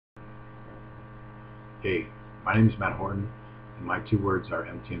Hey, my name is Matt Horton, and my two words are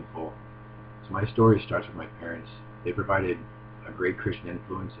empty and full. So my story starts with my parents. They provided a great Christian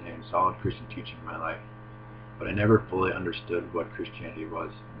influence and solid Christian teaching in my life, but I never fully understood what Christianity was.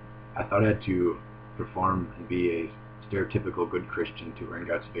 I thought I had to perform and be a stereotypical good Christian to earn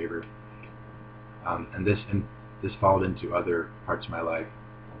God's favor, and this followed into other parts of my life.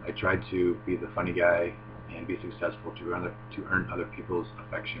 I tried to be the funny guy and be successful to earn other people's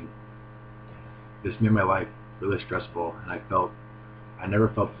affection. This made my life really stressful, and I never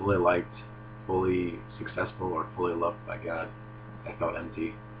felt fully liked, fully successful, or fully loved by God. I felt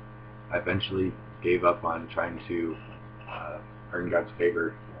empty. I eventually gave up on trying to uh, earn God's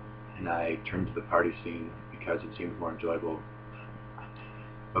favor, and I turned to the party scene because it seemed more enjoyable.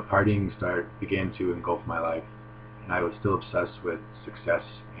 But began to engulf my life, and I was still obsessed with success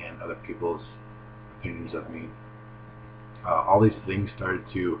and other people's opinions of me. All these things started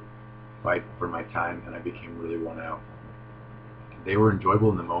to fight for my time, and I became really worn out. They were enjoyable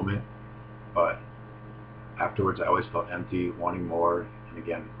in the moment, but afterwards I always felt empty, wanting more, and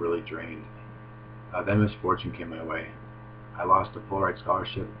again, really drained. Then misfortune came my way. I lost a full ride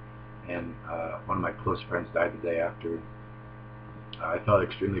scholarship, and one of my close friends died the day after. I felt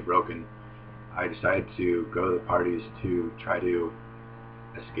extremely broken. I decided to go to the parties to try to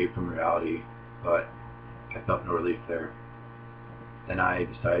escape from reality, but I felt no relief there. Then I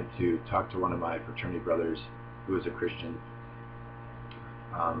decided to talk to one of my fraternity brothers who was a Christian.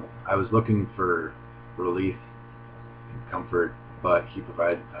 I was looking for relief and comfort, but he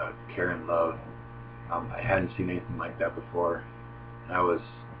provided care and love. I hadn't seen anything like that before, and I was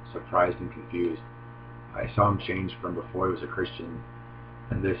surprised and confused. I saw him change from before he was a Christian,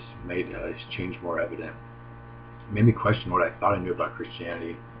 and this made his change more evident. It made me question what I thought I knew about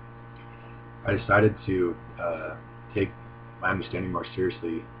Christianity. I decided to take my understanding more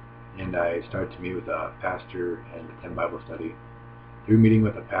seriously, and I started to meet with a pastor and attend Bible study. Through meeting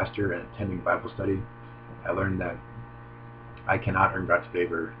with a pastor and attending Bible study, I learned that I cannot earn God's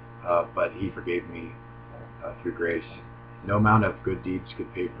favor, but He forgave me through grace. No amount of good deeds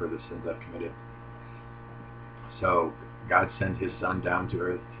could pay for the sins I've committed. So God sent His Son down to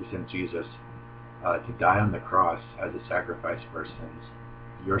earth. He sent Jesus to die on the cross as a sacrifice for our sins.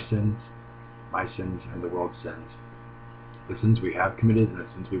 Your sins, my sins, and the world's sins. The sins we have committed and the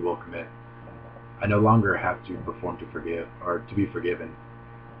sins we will commit. I no longer have to perform to forgive or to be forgiven.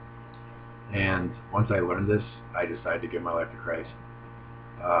 And once I learned this, I decided to give my life to Christ.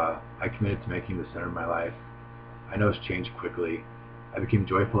 I committed to making the center of my life. I noticed change quickly. I became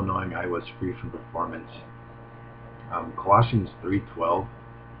joyful knowing I was free from performance. Colossians 3:12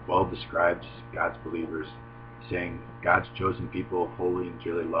 well describes God's believers, saying, God's chosen people, holy and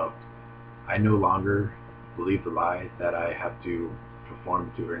dearly loved. I no longer believe the lie that I have to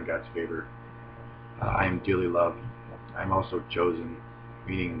perform to earn God's favor. I am dearly loved. I am also chosen,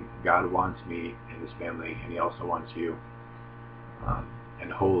 meaning God wants me in His family, and He also wants you.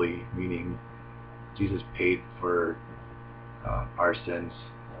 And holy, meaning Jesus paid for our sins,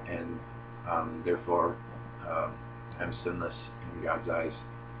 and therefore I'm sinless in God's eyes.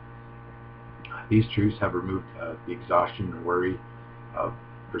 These truths have removed the exhaustion and worry of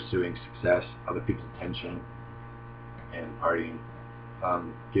pursuing success, other people's attention, and partying.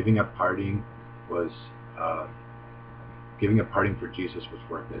 Giving up partying was giving up partying for Jesus was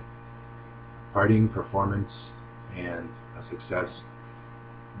worth it. Partying, performance, and success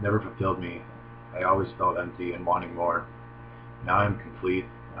never fulfilled me. I always felt empty and wanting more. Now I am complete,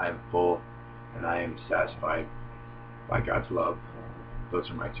 I am full, and I am satisfied by God's love. Those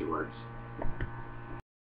are my two words.